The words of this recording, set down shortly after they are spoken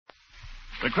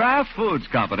The Kraft Foods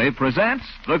Company presents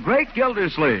The Great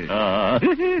Gildersleeve.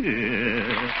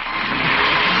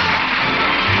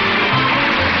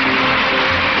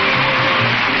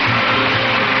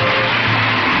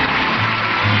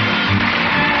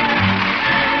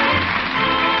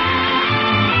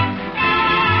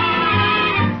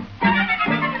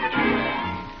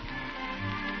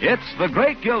 It's The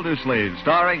Great Gildersleeve,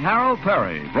 starring Harold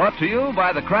Peary, brought to you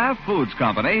by the Kraft Foods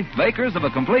Company, makers of a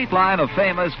complete line of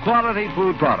famous quality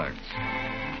food products.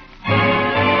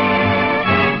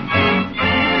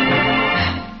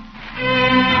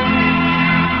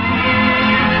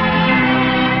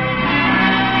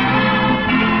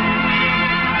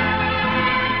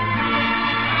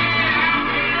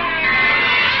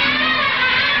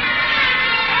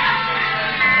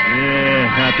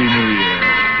 Happy New Year.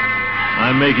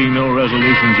 I'm making no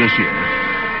resolutions this year.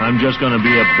 I'm just going to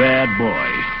be a bad boy.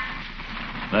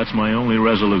 That's my only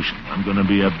resolution. I'm going to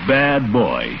be a bad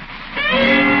boy.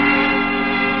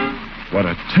 What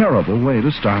a terrible way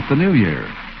to start the new year.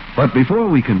 But before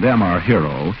we condemn our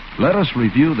hero, let us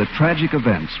review the tragic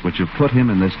events which have put him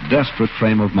in this desperate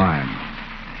frame of mind.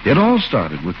 It all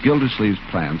started with Gildersleeve's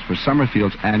plans for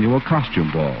Summerfield's annual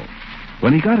costume ball.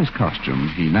 When he got his costume,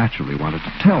 he naturally wanted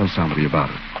to tell somebody about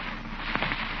it.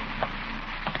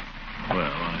 Well,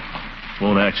 I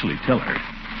won't actually tell her.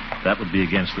 That would be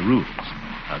against the rules.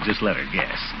 I'll just let her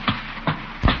guess.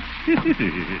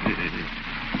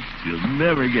 She'll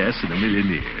never guess in a million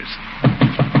years.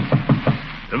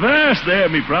 Avast there,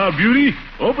 me proud beauty.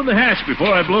 Open the hatch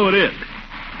before I blow it in.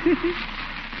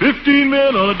 15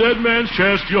 men on a dead man's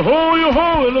chest. Yo-ho,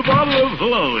 yo-ho, in a bottle of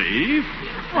hello, Eve.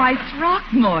 Why,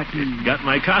 Throckmorton. Got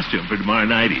my costume for tomorrow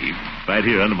night, Eve. Right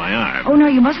here under my arm. Oh, no,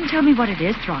 you mustn't tell me what it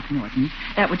is, Throckmorton.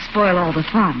 That would spoil all the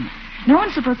fun. No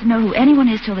one's supposed to know who anyone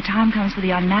is till the time comes for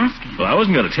the unmasking. Well, I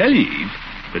wasn't going to tell you, Eve.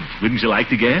 But wouldn't you like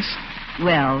to guess?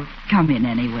 Well, come in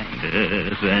anyway.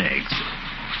 Thanks.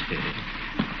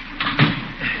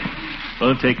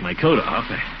 Won't take my coat off.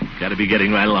 I got to be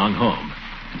getting right along home.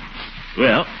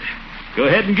 Well, go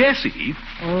ahead and guess, Eve.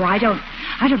 Oh, I don't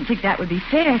think that would be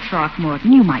fair,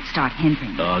 Throckmorton. You might start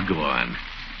hinting. Oh, go on.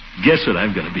 Guess what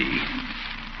I'm going to be.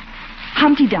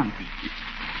 Humpty Dumpty.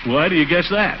 Why do you guess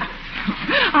that?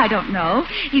 I don't know.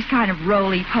 He's kind of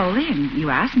roly-poly, and you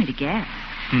asked me to guess.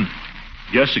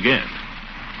 Guess again.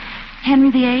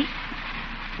 Henry VIII?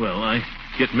 Well, I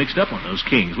get mixed up on those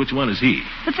kings. Which one is he?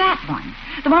 The fat one.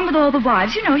 The one with all the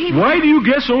wives. You know, he... Why do you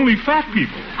guess only fat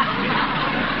people?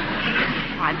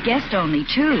 I've guessed only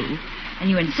two, and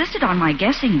you insisted on my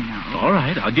guessing, you know. All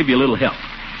right, I'll give you a little help.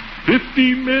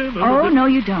 15 men... Oh, no,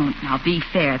 you don't. Now, be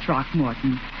fair,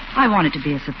 Throckmorton. I want it to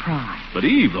be a surprise. But,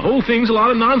 Eve, the whole thing's a lot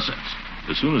of nonsense.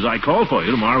 As soon as I call for you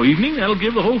tomorrow evening, that'll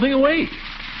give the whole thing away.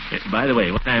 By the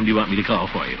way, what time do you want me to call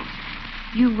for you?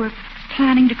 You were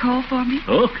planning to call for me?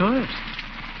 Oh, of course.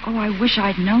 Oh, I wish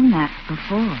I'd known that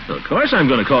before. Well, of course I'm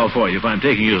going to call for you if I'm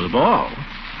taking you to the ball.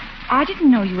 I didn't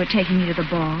know you were taking me to the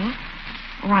ball.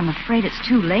 Oh, I'm afraid it's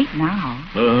too late now.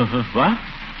 What?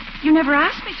 You never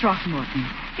asked me, Throckmorton.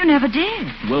 You never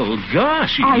did. Well,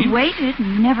 gosh, Eve. I waited, and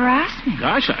you never asked me.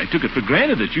 Gosh, I took it for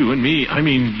granted that you and me,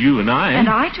 you and I... And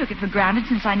I took it for granted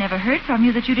since I never heard from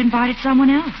you that you'd invited someone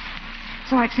else.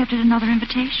 So I accepted another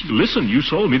invitation. Listen, you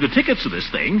sold me the tickets to this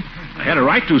thing. I had a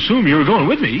right to assume you were going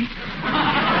with me.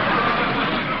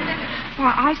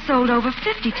 Why, I sold over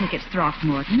 50 tickets,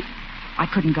 Throckmorton. I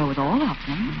couldn't go with all of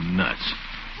them. Nuts.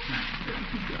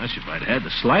 Gosh, if I'd had the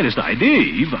slightest idea,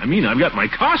 Eve. I've got my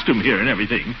costume here and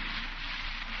everything.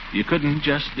 You couldn't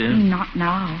just... Not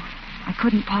now. I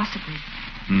couldn't possibly.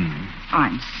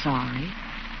 I'm sorry.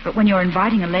 But when you're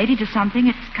inviting a lady to something,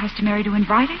 it's customary to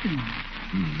invite her, you know.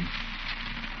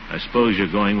 I suppose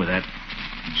you're going with that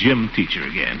gym teacher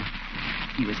again.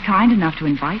 He was kind enough to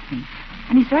invite me.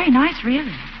 And he's very nice,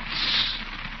 really.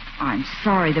 I'm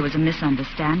sorry there was a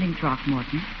misunderstanding,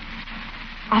 Throckmorton.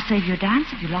 I'll save you a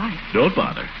dance if you like. Don't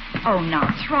bother. Oh,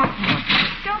 now, Throckmorton,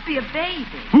 don't be a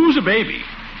baby. Who's a baby?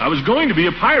 I was going to be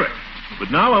a pirate, but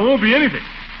now I won't be anything.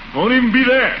 Won't even be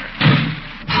there.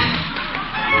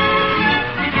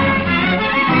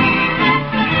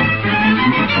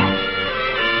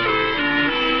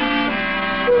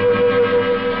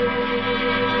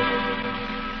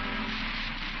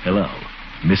 Hello,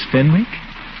 Miss Fenwick?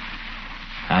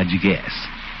 How'd you guess?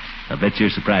 I bet you're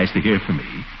surprised to hear from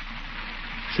me.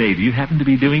 Say, do you happen to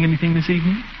be doing anything this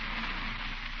evening?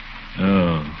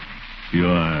 Oh, you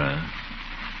are,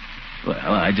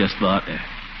 Well, I just thought...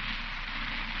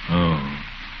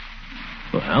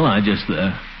 Well, I just,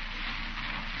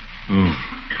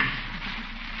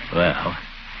 Well,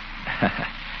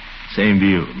 same to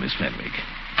you, Miss Fenwick.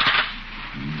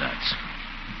 Nuts.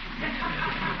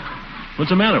 What's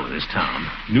the matter with this town?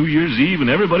 New Year's Eve and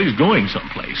everybody's going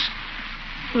someplace.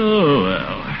 Oh,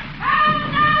 well.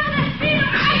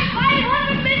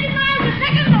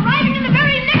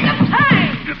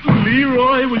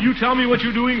 Leroy, will you tell me what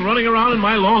you're doing running around in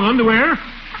my long underwear?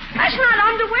 That's not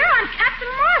underwear. I'm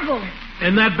Captain Marvel.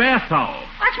 And that bath towel.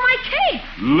 That's my cape.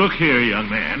 Look here,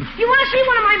 young man. You want to see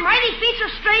one of my mighty feats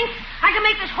of strength? I can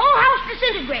make this whole house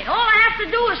disintegrate. All I have to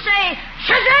do is say,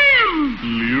 Shazam!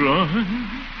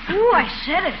 Leroy? Ooh, I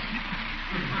said it.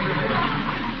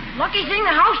 Lucky thing the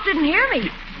house didn't hear me.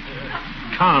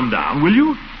 Calm down, will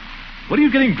you? What are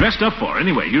you getting dressed up for,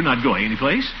 anyway? You're not going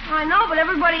anyplace. I know, but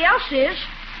everybody else is.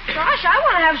 Gosh, I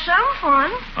want to have some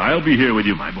fun. I'll be here with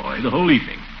you, my boy, the whole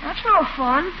evening. That's no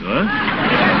fun. What?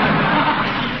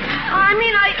 I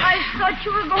mean, I thought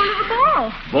you were going to the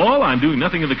ball. Ball? I'm doing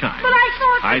nothing of the kind. But I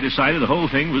thought... I decided the whole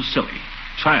thing was silly.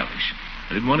 Childish.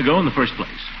 I didn't want to go in the first place.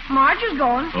 Marge is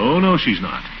going. Oh, no, she's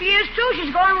not. She is, too.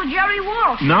 She's going with Jerry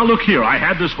Walsh. Now, look here. I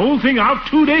had this whole thing out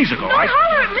 2 days ago. Don't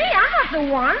holler at me. I'm not the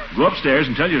one. Go upstairs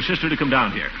and tell your sister to come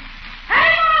down here.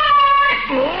 Hey, Marge!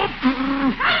 Oh.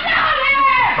 Come down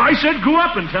here! I said go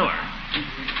up and tell her.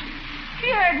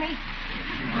 She heard me.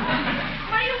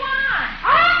 What do you want?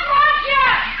 I want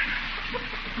you!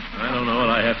 I don't know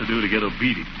what I have to do to get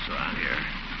obedience around here.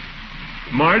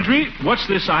 Marjorie, what's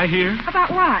this I hear?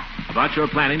 About what? About your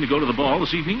planning to go to the ball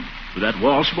this evening with that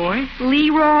Walsh boy?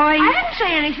 Leroy? I didn't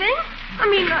say anything. I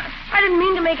mean, I didn't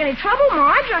mean to make any trouble,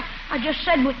 Marge. I just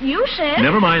said what you said.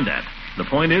 Never mind that. The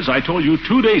point is, I told you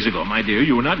 2 days ago, my dear,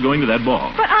 you were not going to that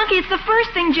ball. But, Unky, it's the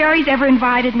first thing Jerry's ever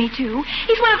invited me to.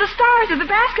 He's one of the stars of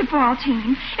the basketball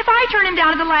team. If I turn him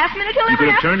down at the last minute, he'll You never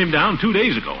could have turned him down 2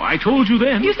 days ago. I told you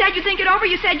then. You said you'd think it over.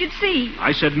 You said you'd see.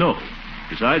 I said no.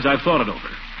 Besides, I've thought it over.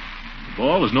 The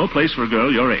ball is no place for a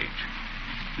girl your age.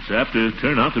 It's apt to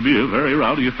turn out to be a very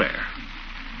rowdy affair.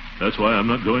 That's why I'm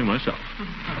not going myself.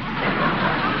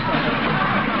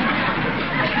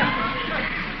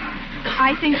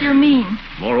 I think you're mean.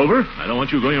 Moreover, I don't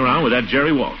want you going around with that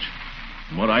Jerry Walsh.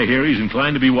 From what I hear, he's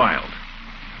inclined to be wild.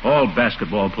 All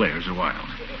basketball players are wild.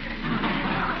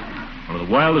 One of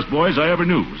the wildest boys I ever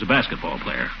knew was a basketball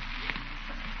player.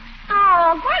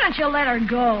 Oh, why don't you let her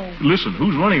go? Listen,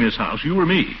 who's running this house, you or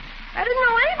me? I didn't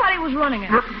know anybody was running it.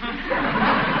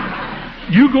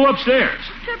 You go upstairs.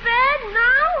 To bed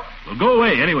now? Well, go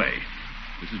away anyway.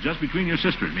 This is just between your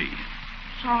sister and me.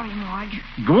 Sorry, Marge.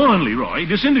 Go on, Leroy.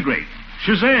 Disintegrate.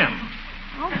 Shazam.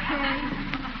 Okay.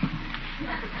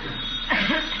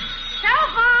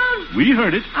 Telephone! We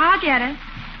heard it. I'll get it.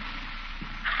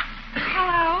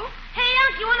 Hello? Hey,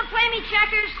 Unc, you want to play me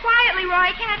checkers? Quiet,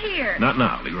 Leroy. I can't hear. Not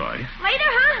now, Leroy. Later,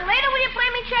 huh? Later, will you play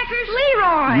me checkers?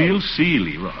 Leroy! We'll see,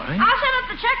 Leroy. I'll set up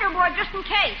the checkerboard just in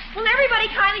case. Will everybody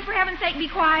kindly, for heaven's sake, be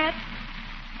quiet?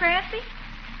 Francie?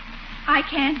 I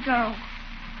can't go.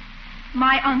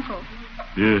 My uncle.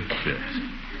 Yes.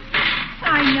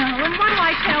 I know. And what'll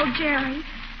I tell Jerry?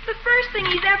 The first thing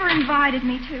he's ever invited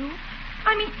me to.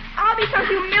 I mean, I'll be so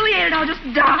humiliated I'll just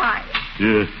die.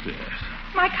 Yes.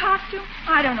 My costume?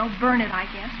 I don't know. Burn it, I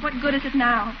guess. What good is it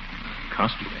now?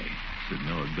 Costume, eh? Didn't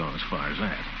know it'd gone as far as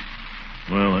that.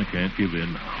 Well, I can't give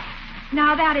in now.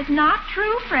 Now, that is not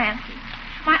true, Francie.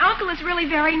 My uncle is really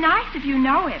very nice if you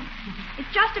know him.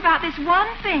 It's just about this one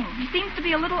thing. He seems to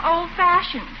be a little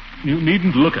old-fashioned. You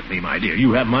needn't look at me, my dear.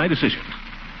 You have my decision.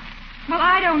 Well,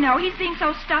 I don't know. He's being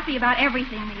so stuffy about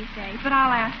everything these days, but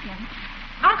I'll ask him.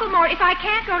 Uncle Mort, if I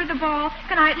can't go to the ball,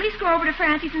 can I at least go over to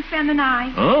Francie's and spend the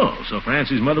night? Oh, so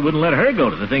Francie's mother wouldn't let her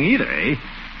go to the thing either, eh?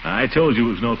 I told you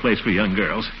it was no place for young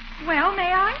girls. Well,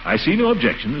 may I? I see no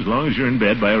objection as long as you're in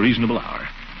bed by a reasonable hour.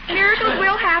 Miracles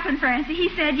will happen, Francie. He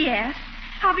said yes.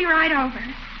 I'll be right over.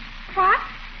 What?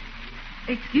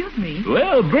 Excuse me.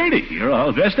 Well, Bertie, you're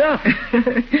all dressed up.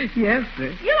 Yes, sir.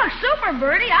 You look super,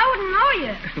 Bertie. I wouldn't know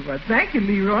you. Well, thank you,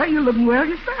 Leroy. You're looking well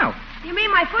yourself. You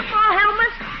mean my football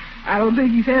helmet? I don't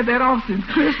think you've had that off since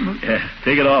Christmas.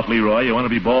 Take it off, Leroy. You want to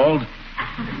be bald?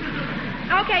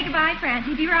 Okay, goodbye,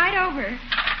 Francie. Be right over.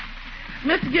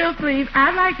 Mr. Gildersleeve,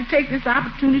 I'd like to take this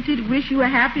opportunity to wish you a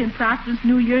happy and prosperous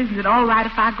New Year. Is it all right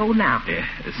if I go now? Yeah,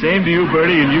 same to you,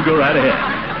 Bertie, and you go right ahead.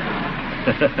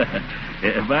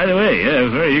 By the way,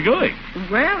 where are you going?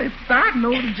 Well, it's starting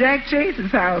over to Jack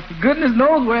Chase's house. Goodness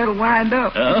knows where it'll wind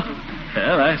up. Oh?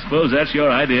 Well, I suppose that's your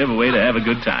idea of a way to have a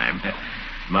good time.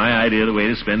 My idea of the way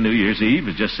to spend New Year's Eve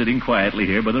is just sitting quietly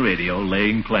here by the radio,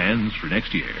 laying plans for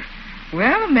next year.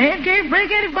 Well, a man can't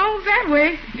break any bones that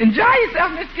way. Enjoy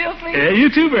yourself, Mr. Gildersleeve. You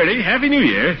too, Bertie. Happy New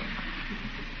Year.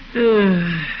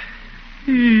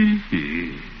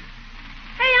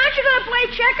 Hey, aren't you going to play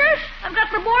checkers? I've got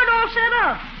the board all set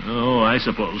up. Oh, I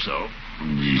suppose so.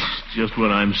 Just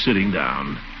when I'm sitting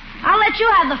down. I'll let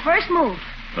you have the first move.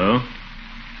 Oh?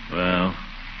 Well,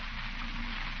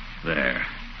 there.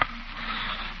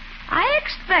 I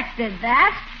expected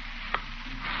that.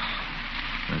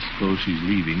 I suppose she's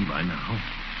leaving by now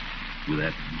with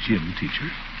that gym teacher.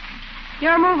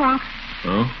 Your move, Unc.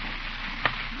 Oh?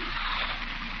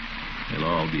 They'll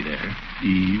all be there.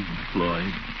 Eve,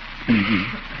 Floyd, Peary,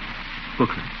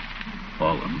 Booker.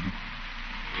 All of them.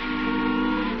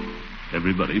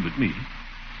 Everybody but me.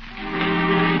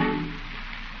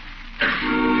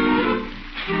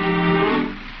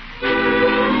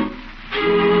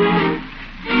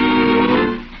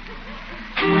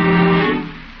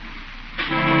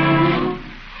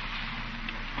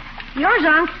 Yours,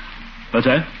 Unc. What's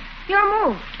that? Your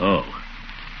move. Oh.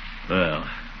 Well.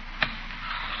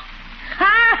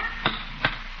 Ha!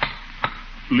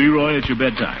 Leroy, it's your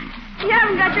bedtime. You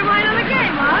haven't got your mind on the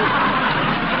game, Unc.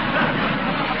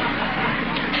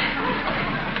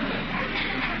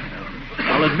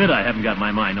 I'll admit I haven't got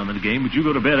my mind on the game, but you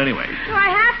go to bed anyway. Do I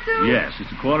have to? Yes,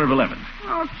 it's 11:15.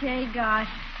 Okay, gosh.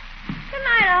 Good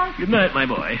night, Unc. Good night, my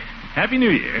boy. Happy New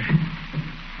Year.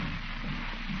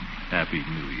 Happy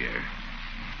New Year.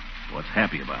 What's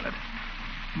happy about it?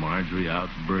 Marjorie out,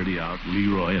 Bertie out,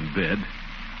 Leroy in bed.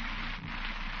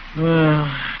 Well,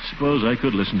 suppose I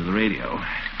could listen to the radio.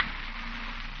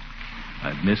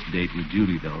 I'd missed a date with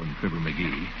Judy, though, and Fibber McGee.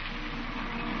 You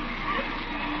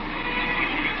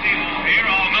can see them here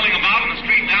all milling about in the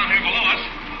street down here below us.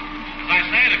 As I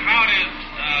say, the crowd is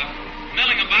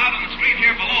milling about in the street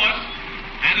here below us,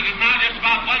 and it is now just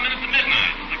about 1 minute to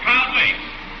midnight. The crowd waits,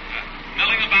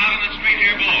 milling about in the street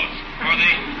here below us for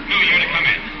the new year to come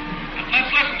in.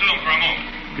 Let's listen to them for a moment.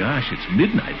 Gosh, it's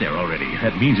midnight there already.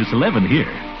 That means it's 11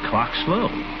 here. Clock's slow.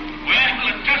 Well,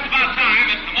 it's just about time.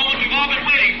 It's the moment we've all been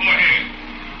waiting for here.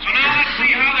 So now let's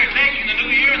see how they're taking the new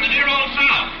year in the dear old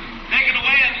South. Taking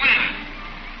away Atlanta.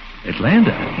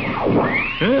 Atlanta?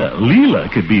 Yeah, Leela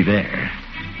could be there.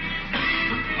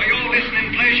 For your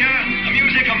listening pleasure, the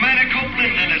music of Manny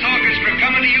Copeland and his orchestra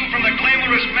coming to you from the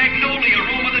glamorous Magnolia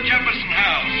room of the Jefferson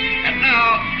House. And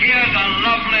now, here's a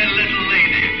lovely little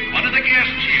lady, one of the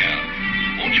guests here.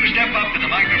 Won't you step up to the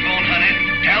microphone, honey?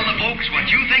 Tell the folks what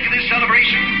you think of this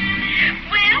celebration.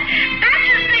 Well, I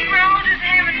just think we're all just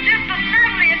having just the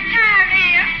loveliest time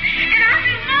here. And I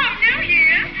just love New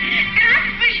Year's. And I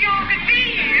just wish you all could be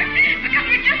here because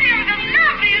we're just having the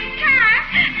loveliest time.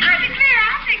 I declare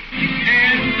I think...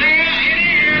 And there it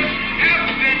is.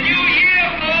 Happy New Year,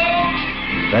 folks.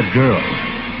 That girl.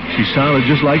 She sounded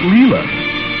just like Leela.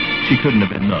 She couldn't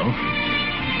have been, though.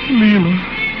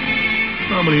 Leela.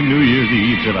 How many New Year's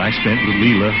Eves have I spent with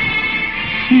Leela?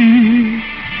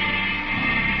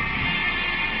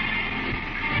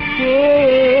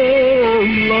 Oh,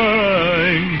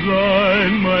 lang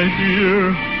syne, my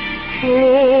dear.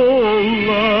 Oh,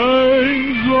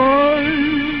 lang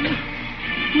syne.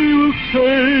 We will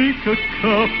take a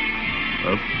cup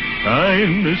of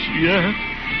kindness yet.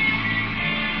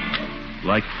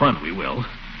 Like fun, we will.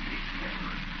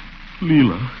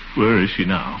 Leela, where is she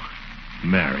now?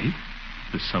 Married?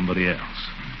 To somebody else.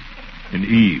 And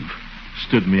Eve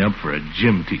stood me up for a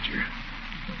gym teacher.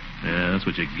 Yeah, that's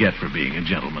what you get for being a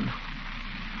gentleman.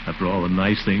 After all the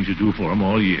nice things you do for them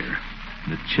all year.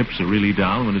 And the chips are really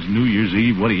down when it's New Year's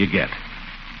Eve, what do you get?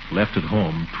 Left at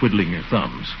home twiddling your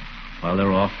thumbs while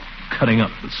they're off cutting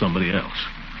up with somebody else.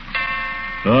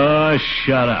 Oh,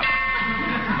 shut up.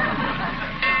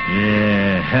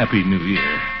 Yeah, Happy New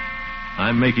Year.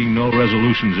 I'm making no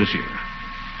resolutions this year.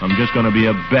 I'm just going to be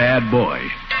a bad boy.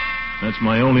 That's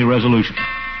my only resolution.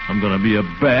 I'm going to be a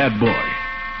bad boy.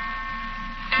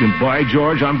 And by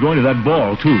George, I'm going to that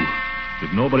ball, too.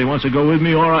 If nobody wants to go with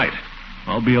me, all right.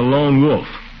 I'll be a lone wolf.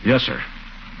 Yes, sir.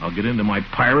 I'll get into my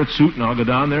pirate suit and I'll go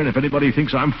down there, and if anybody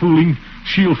thinks I'm fooling,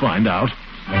 she'll find out.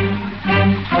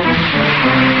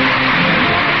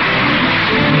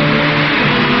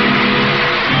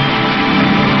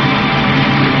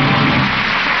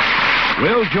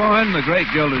 We'll join the great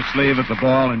Gildersleeve at the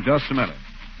ball in just a minute.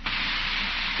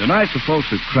 Tonight, the folks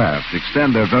at Kraft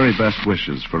extend their very best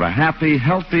wishes for a happy,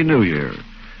 healthy New Year.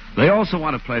 They also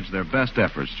want to pledge their best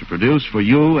efforts to produce for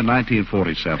you in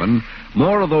 1947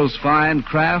 more of those fine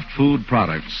Kraft food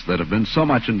products that have been so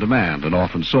much in demand and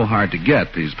often so hard to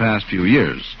get these past few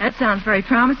years. That sounds very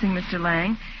promising, Mr.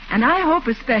 Lang. And I hope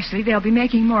especially they'll be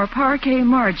making more parquet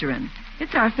margarine.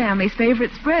 It's our family's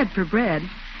favorite spread for bread.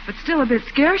 But still a bit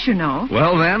scarce, you know.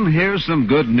 Well, then, here's some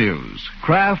good news.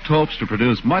 Kraft hopes to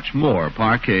produce much more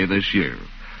parquet this year.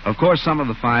 Of course, some of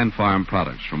the fine farm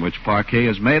products from which parquet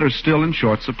is made are still in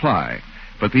short supply.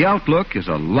 But the outlook is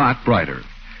a lot brighter.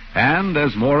 And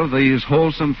as more of these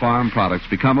wholesome farm products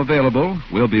become available,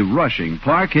 we'll be rushing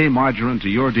Parquet margarine to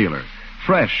your dealer.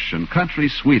 Fresh and country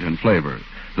sweet in flavor.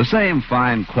 The same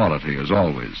fine quality as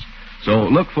always. So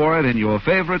look for it in your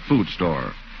favorite food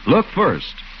store. Look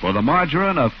first for the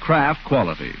margarine of Kraft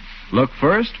quality. Look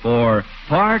first for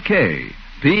Parquet,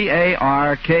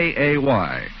 Parkay,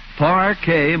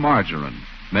 Parquet margarine,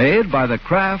 made by the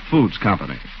Kraft Foods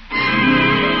Company.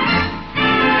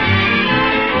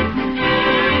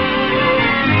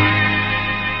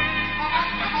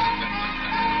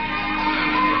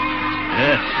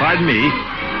 Pardon me.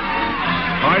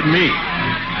 Pardon me.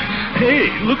 Hey,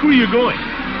 look where you're going.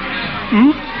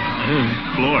 Oop.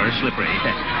 Floor slippery.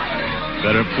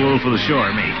 Better pull for the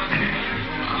shore, mate.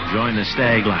 Join the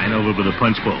stag line over by the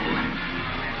punch bowl.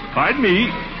 Pardon me.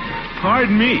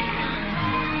 Pardon me.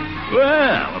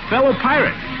 Well, a fellow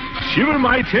pirate. Shiver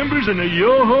my timbers and a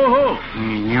yo-ho-ho.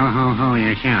 Yo-ho-ho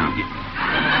yourself.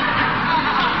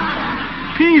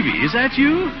 Peavy, is that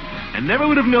you? I never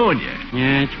would have known you.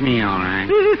 Yeah, it's me, all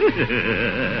right.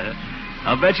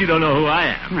 I'll bet you don't know who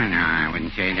I am. Well, no, I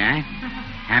wouldn't say that.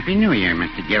 Happy New Year,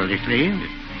 Mr. Gildersleeve.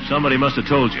 Somebody must have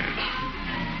told you.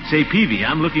 Say, Peavy,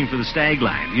 I'm looking for the stag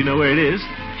line. You know where it is?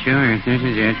 Sure, this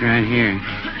is it right here.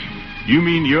 You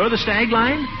mean you're the stag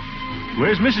line?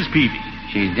 Where's Mrs. Peavy?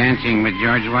 She's dancing with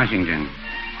George Washington.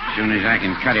 As soon as I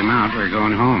can cut him out, we're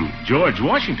going home. George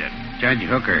Washington? Judge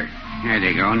Hooker. There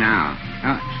they go now.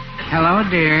 Oh, hello,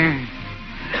 dear.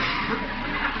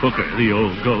 Hooker, the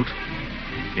old goat,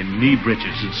 in knee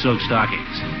breeches and silk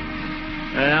stockings.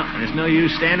 Well, there's no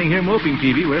use standing here moping,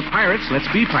 Peavy. We're pirates. Let's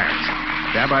be pirates.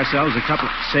 Grab ourselves a couple.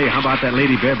 Say, how about that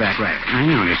lady bareback rider? I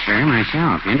noticed her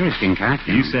myself. Interesting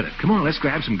costume. You said it. Come on, let's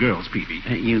grab some girls, Peavy.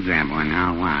 You grab one.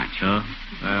 I'll watch. Oh?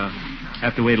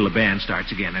 Have to wait till the band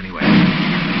starts again anyway.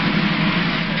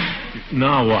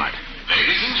 Now what?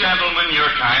 Ladies and gentlemen,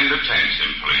 your kind attention,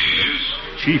 please.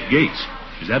 Chief Gates.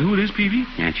 Is that who it is, Peavy?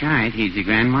 That's right. He's the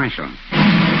Grand Marshal.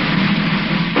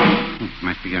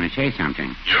 Must be going to say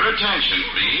something. Your attention,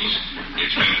 please.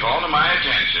 It's been called to my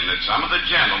attention that some of the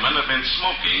gentlemen have been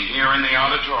smoking here in the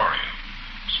auditorium.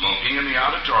 Smoking in the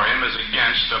auditorium is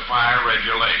against the fire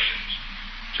regulations.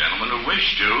 Gentlemen who wish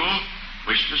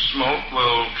to smoke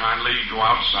will kindly go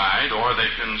outside, or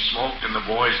they can smoke in the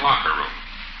boys' locker room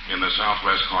in the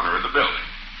southwest corner of the building.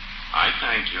 I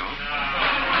thank you.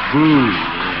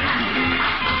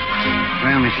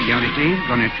 Well, Mr. Gildersleeve,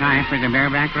 going to try for the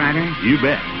bareback rider? You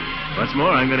bet. What's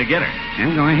more, I'm going to get her.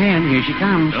 Well, go ahead. Here she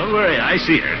comes. Don't worry, I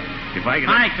see her. If I can...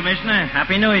 Hi, Commissioner.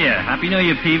 Happy New Year. Happy New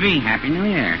Year, Peavy. Happy New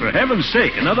Year. For heaven's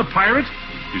sake, another pirate?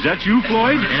 Is that you,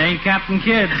 Floyd? It ain't Captain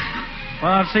Kidd.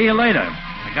 Well, I'll see you later.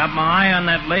 I got my eye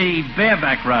on that lady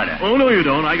bareback rider. Oh, no, you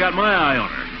don't. I got my eye on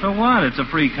her. So what? It's a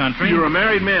free country. You're a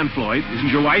married man, Floyd.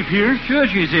 Isn't your wife here? Sure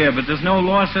she's here, but there's no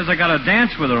law says I gotta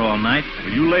dance with her all night.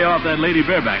 Well, you lay off that lady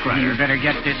bareback rider. You better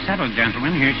get this settled,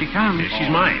 gentlemen. Here she comes.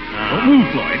 She's mine. Don't move,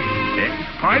 Floyd.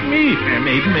 Pardon me, fair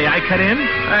maiden. May I cut in?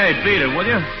 Hey, beat it, will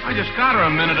you? I just got her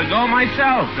a minute ago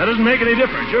myself. That doesn't make any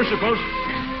difference. You're supposed...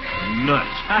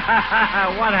 Nuts.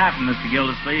 What happened, Mr.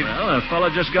 Gildersleeve? Well, a fella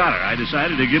just got her. I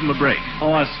decided to give him a break.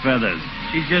 Horse feathers.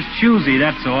 She's just choosy,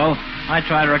 that's all. I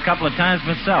tried her a couple of times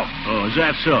myself. Oh, is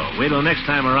that so? Wait till next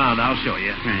time around. I'll show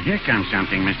you. Here comes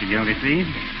something, Mr. Gildersleeve.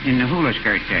 In the hula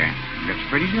skirt there. Looks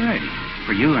pretty good.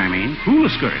 For you, I mean.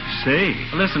 Hula skirts? Say.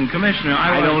 Listen, Commissioner,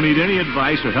 I don't need any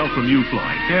advice or help from you,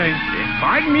 Floyd. Okay.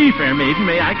 Pardon me, fair maiden.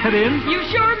 May I cut in? You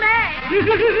sure may.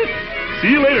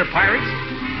 See you later, pirates.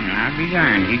 I'll be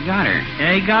darned. He got her.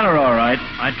 Yeah, he got her all right.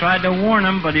 I tried to warn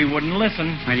him, but he wouldn't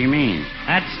listen. What do you mean?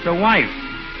 That's the wife.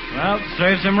 Well,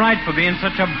 serves him right for being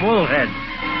such a bullhead.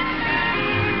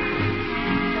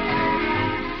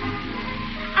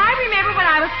 I remember when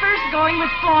I was first going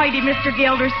with Floydie, Mr.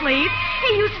 Gildersleeve.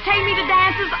 He used to take me to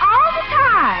dances all the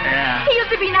time. Yeah. He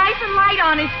used to be nice and light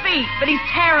on his feet, but he's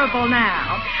terrible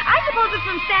now. I suppose it's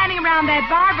from standing around that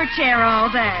barber chair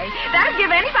all day. That'd give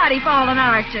anybody fallen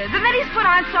arches. And then he's put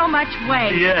on so much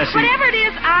weight. Yes. Whatever it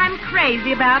is, I'm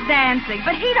crazy about dancing,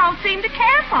 but he don't seem to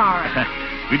care for it.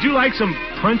 Would you like some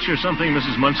punch or something,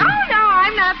 Mrs. Munson? Oh, no,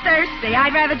 I'm not thirsty.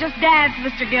 I'd rather just dance,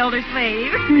 Mr.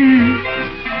 Gildersleeve.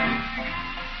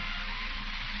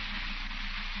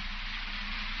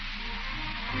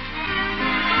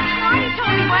 He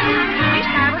told me one time he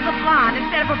wished I was a blonde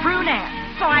instead of a brunette,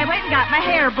 so I went and got my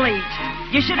hair bleached.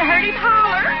 You should have heard him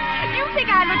holler. You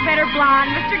think I look better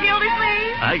blonde, Mr.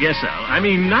 Gildersleeve? I guess so. I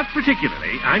mean, not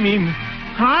particularly. I mean,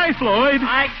 hi, Floyd.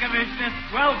 Hi, Commissioner.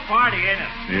 Swell party, ain't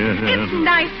it? Yeah. It's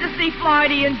nice to see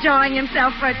Floydie enjoying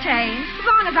himself for a change, as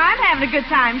long as I'm having a good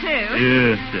time, too.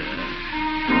 Yes.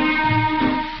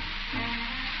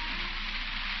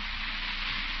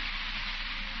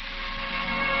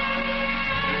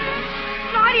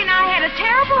 Peary and I had a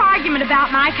terrible argument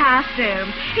about my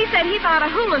costume. He said he thought a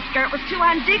hula skirt was too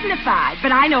undignified,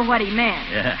 but I know what he meant.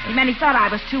 Yeah. He meant he thought I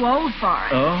was too old for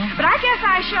it. Oh? But I guess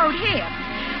I showed him.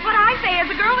 What I say is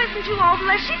a girl isn't too old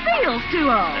unless she feels too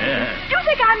old. Yeah. You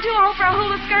think I'm too old for a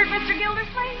hula skirt, Mr.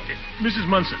 Gildersleeve? Mrs.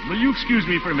 Munson, will you excuse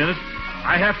me for a minute?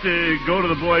 I have to go to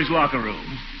the boys' locker room.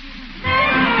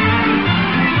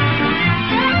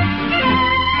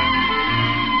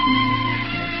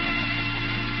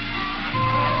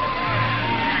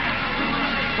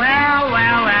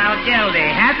 Well, Gildy,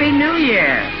 Happy New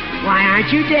Year. Why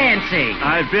aren't you dancing?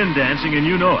 I've been dancing, and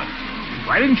you know it.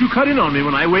 Why didn't you cut in on me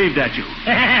when I waved at you?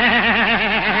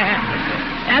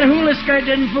 That hula skirt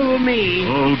didn't fool me.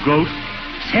 Old goat.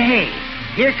 Say,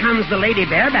 here comes the lady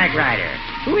bareback rider.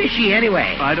 Who is she,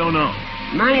 anyway? I don't know.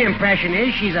 My impression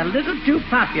is she's a little too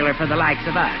popular for the likes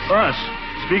of us. Us?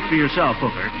 Speak for yourself,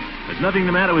 Hooker. There's nothing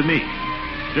the matter with me.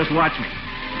 Just watch me.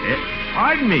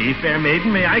 Pardon me, fair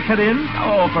maiden. May I cut in?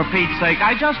 Oh, for Pete's sake,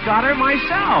 I just got her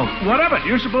myself. What of it?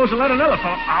 You're supposed to let another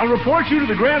fellow. I'll report you to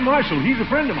the Grand Marshal. He's a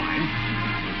friend of mine.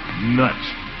 Nuts.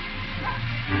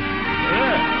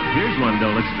 Well, here's one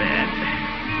that looks bad.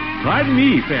 Pardon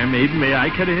me, fair maiden. May I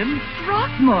cut in?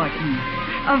 Throckmorton.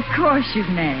 Of course you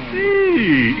may.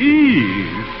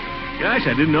 Eve. Gosh,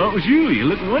 I didn't know it was you. You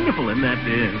look wonderful in that,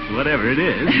 whatever it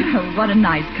is. What a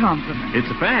nice compliment. It's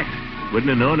a fact. Wouldn't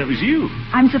have known it was you.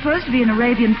 I'm supposed to be an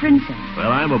Arabian princess.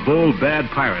 Well, I'm a bold, bad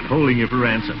pirate holding you for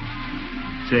ransom.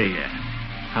 Say,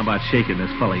 how about shaking this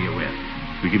fellow you're with?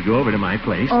 We could go over to my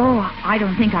place. Oh, I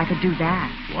don't think I could do that.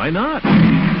 Why not?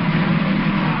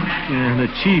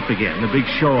 The chief again, the big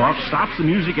show-off, stops the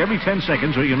music every 10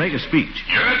 seconds so he can make a speech.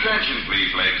 Your attention,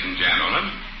 please, ladies and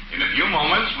gentlemen. In a few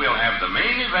moments, we'll have the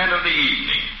main event of the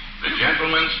evening, the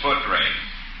gentleman's foot race,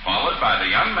 followed by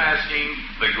the unmasking,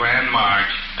 the grand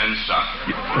march, and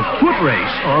supper. A foot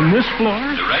race on this floor?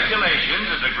 The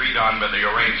regulations, as agreed on by the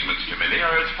arrangements committee,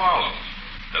 are as follows.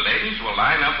 The ladies will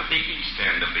line up at the east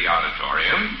end of the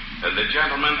auditorium, and the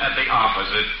gentlemen at the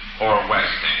opposite or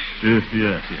west end.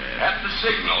 Yes. At the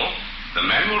signal, the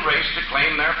men will race to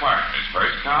claim their partners.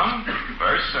 First come,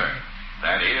 first served.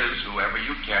 That is, whoever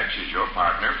you catch is your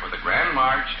partner for the grand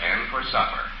march and for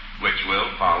supper, which will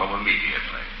follow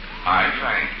immediately. I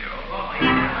thank you.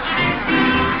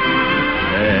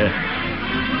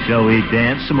 Shall we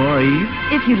dance some more, Eve?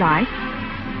 If you like.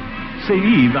 Say,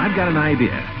 Eve, I've got an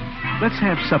idea. Let's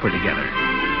have supper together.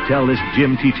 Tell this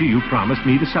gym teacher you promised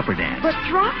me the supper dance. But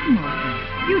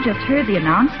Throckmorton, you just heard the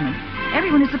announcement.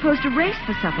 Everyone is supposed to race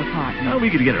for supper partners. Well, we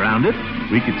could get around it.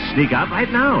 We could sneak out right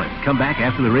now and come back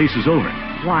after the race is over.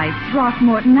 Why,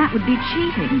 Throckmorton, that would be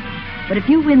cheating. But if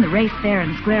you win the race fair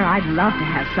and square, I'd love to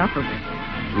have supper with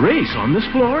you. Race on this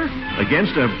floor?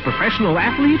 Against a professional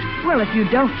athlete? Well, if you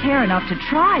don't care enough to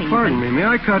try... Pardon me, may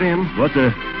I cut in? What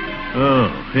the... Oh,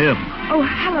 him. Oh,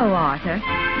 hello, Arthur.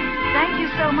 Thank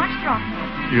you so much,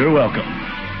 Throckmorton. You're welcome.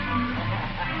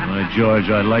 My George,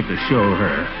 I'd like to show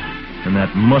her. And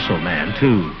that muscle man,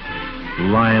 too.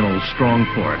 Lionel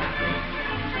Strongport.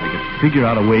 I could figure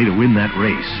out a way to win that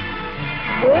race.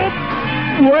 Oh,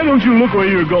 why don't you look where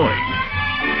you're going?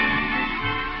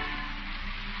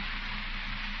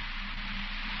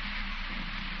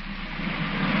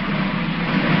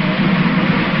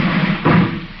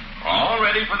 All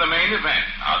ready for the main event.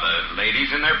 Are the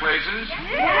ladies in their places?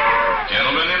 Yeah.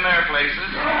 Gentlemen in their places?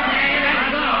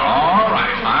 All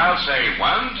right. I'll say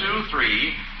 1, 2,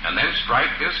 3, and then strike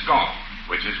this gong,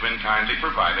 which has been kindly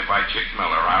provided by Chick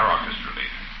Miller, our orchestra leader.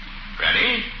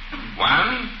 Ready?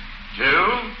 1, 2,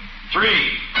 3.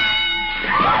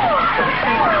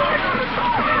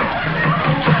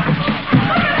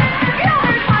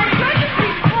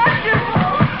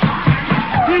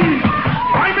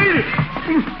 I made it!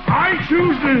 I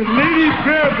choose the lady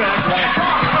bareback line.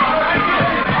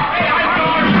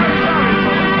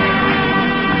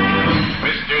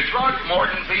 Mr.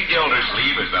 Throckmorton P.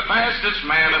 Gildersleeve is the fastest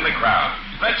man in the crowd.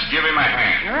 Let's give him a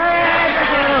hand.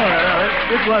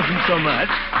 It wasn't so much.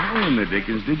 How in the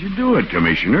dickens did you do it,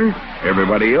 Commissioner?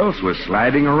 Everybody else was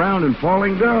sliding around and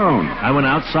falling down. I went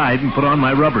outside and put on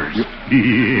my rubbers.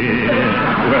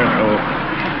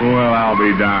 Well, I'll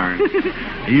be darned.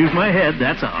 I used my head,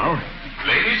 that's all.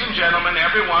 Ladies and gentlemen,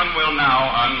 everyone will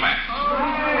now unmask.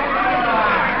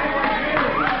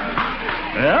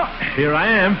 Well, here I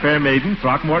am, fair maiden,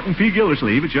 Throckmorton P.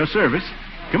 Gildersleeve, at your service.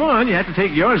 Come on, you have to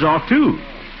take yours off, too.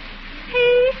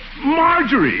 He?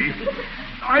 Marjorie!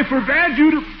 I forbade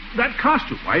you to... That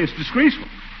costume. Why, it's disgraceful.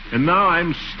 And now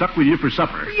I'm stuck with you for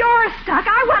supper. You're stuck.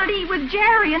 I wanted to eat with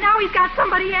Jerry, and now he's got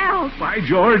somebody else. By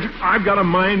George, I've got a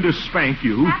mind to spank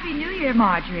you. Happy New Year,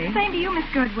 Marjorie. Same to you, Miss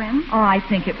Goodwin. Oh, I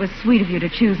think it was sweet of you to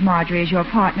choose Marjorie as your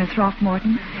partner,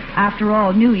 Throckmorton. After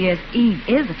all, New Year's Eve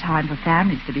is a time for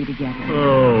families to be together.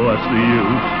 Oh, what's the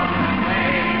use?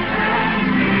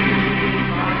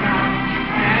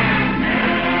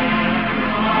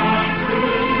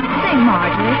 Sing,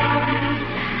 Marjorie.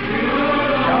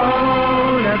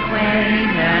 Old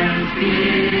acquaintance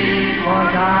be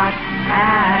forgot,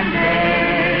 and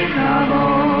days of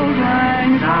old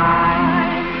lang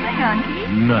syne. Sing, Unky.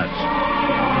 Nuts.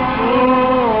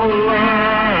 Oh,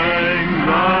 lang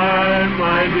syne,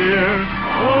 my dear.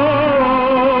 Oh,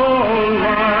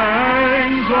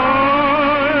 lang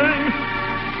syne.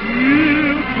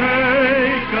 We'll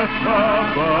take a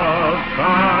cup of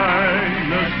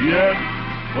kindness yet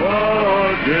for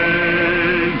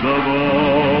days of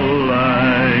old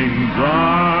lang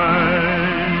syne.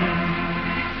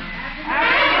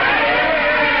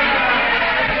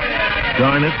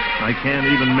 Darn it, I can't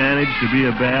even manage to be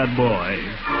a bad boy.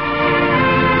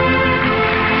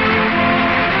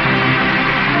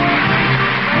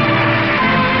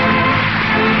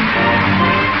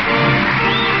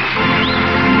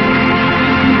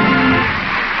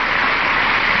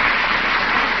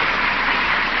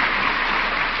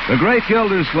 The great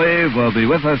Gildersleeve will be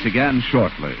with us again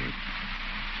shortly.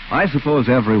 I suppose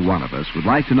every one of us would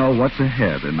like to know what's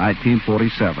ahead in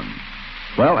 1947.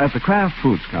 Well, at the Kraft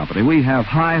Foods Company, we have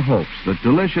high hopes that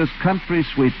delicious country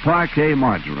sweet parquet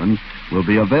margarine will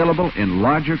be available in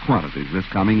larger quantities this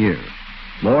coming year.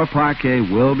 More parquet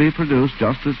will be produced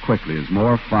just as quickly as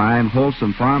more fine,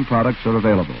 wholesome farm products are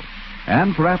available.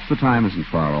 And perhaps the time isn't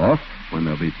far off when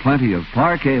there'll be plenty of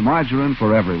parquet margarine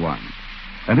for everyone.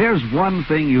 And here's one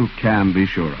thing you can be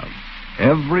sure of.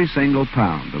 Every single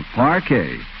pound of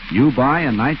parquet you buy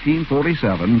in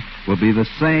 1947 will be the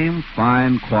same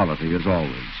fine quality as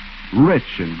always.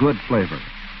 Rich in good flavor,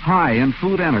 high in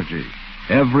food energy.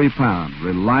 Every pound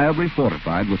reliably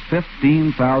fortified with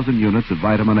 15,000 units of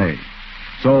vitamin A.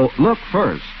 So look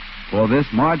first for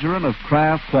this margarine of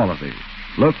Kraft quality.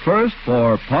 Look first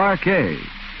for Parquet,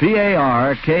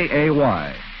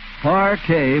 P-A-R-K-A-Y,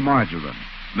 Parquet margarine,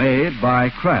 made by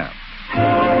Kraft.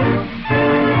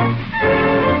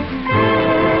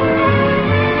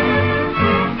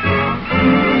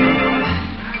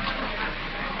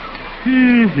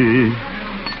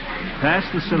 Pass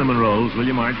the cinnamon rolls, will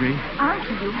you, Marjorie?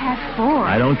 Unky, you had 4.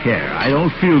 I don't care. I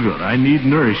don't feel good. I need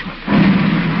nourishment.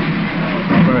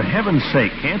 For heaven's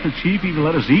sake, can't the chief even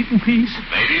let us eat in peace?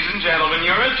 Ladies and gentlemen,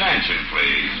 your attention,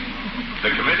 please. The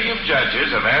committee of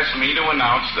judges have asked me to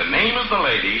announce the name of the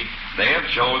lady they have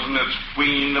chosen as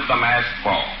Queen of the Masked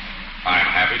Ball. I'm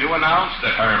happy to announce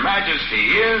that Her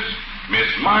Majesty is Miss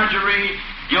Marjorie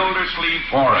Gildersleeve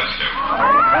Forrester.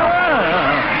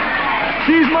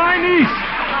 She's my niece.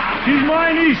 She's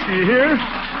my niece, do you hear?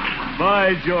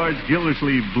 By George,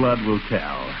 Gildersleeve blood will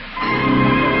tell.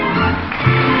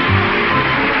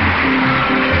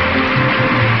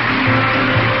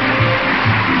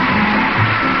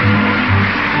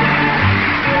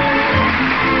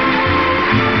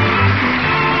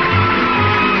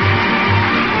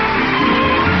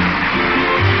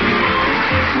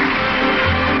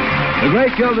 The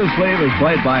Great Gildersleeve is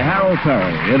played by Harold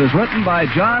Peary. It is written by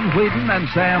John Whedon and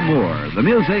Sam Moore. The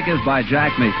music is by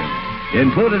Jack Meakin.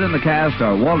 Included in the cast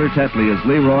are Walter Tetley as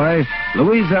Leroy,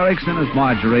 Louise Erickson as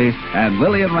Marjorie, and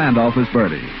Lillian Randolph as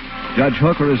Bertie. Judge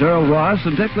Hooker is Earl Ross,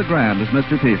 and Dick LeGrand as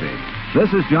Mr. Peavy.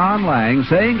 This is John Lang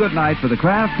saying goodnight for the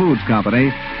Kraft Foods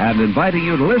Company and inviting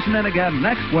you to listen in again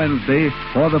next Wednesday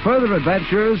for the further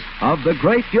adventures of the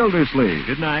Great Gildersleeve.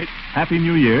 Good night. Happy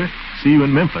New Year. See you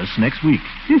in Memphis next week.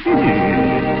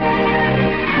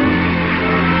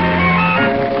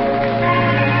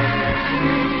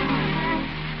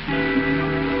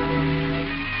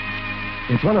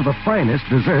 It's one of the finest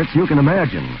desserts you can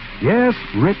imagine. Yes,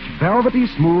 rich, velvety,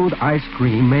 smooth ice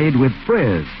cream made with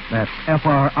Frizz. That's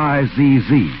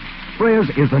F-R-I-Z-Z. Frizz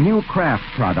is the new Kraft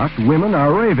product women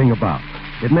are raving about.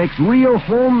 It makes real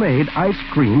homemade ice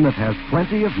cream that has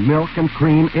plenty of milk and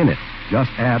cream in it.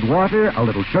 Just add water, a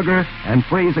little sugar, and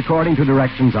freeze according to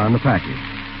directions on the package.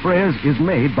 Frizz is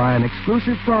made by an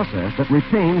exclusive process that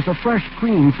retains the fresh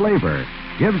cream flavor.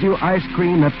 Gives you ice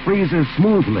cream that freezes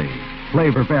smoothly.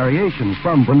 Flavor variations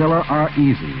from vanilla are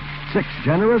easy. 6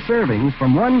 generous servings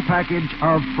from one package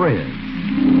of Frizz.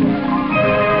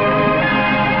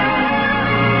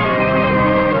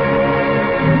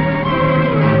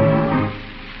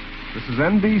 This is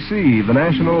NBC, the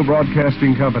National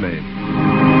Broadcasting Company.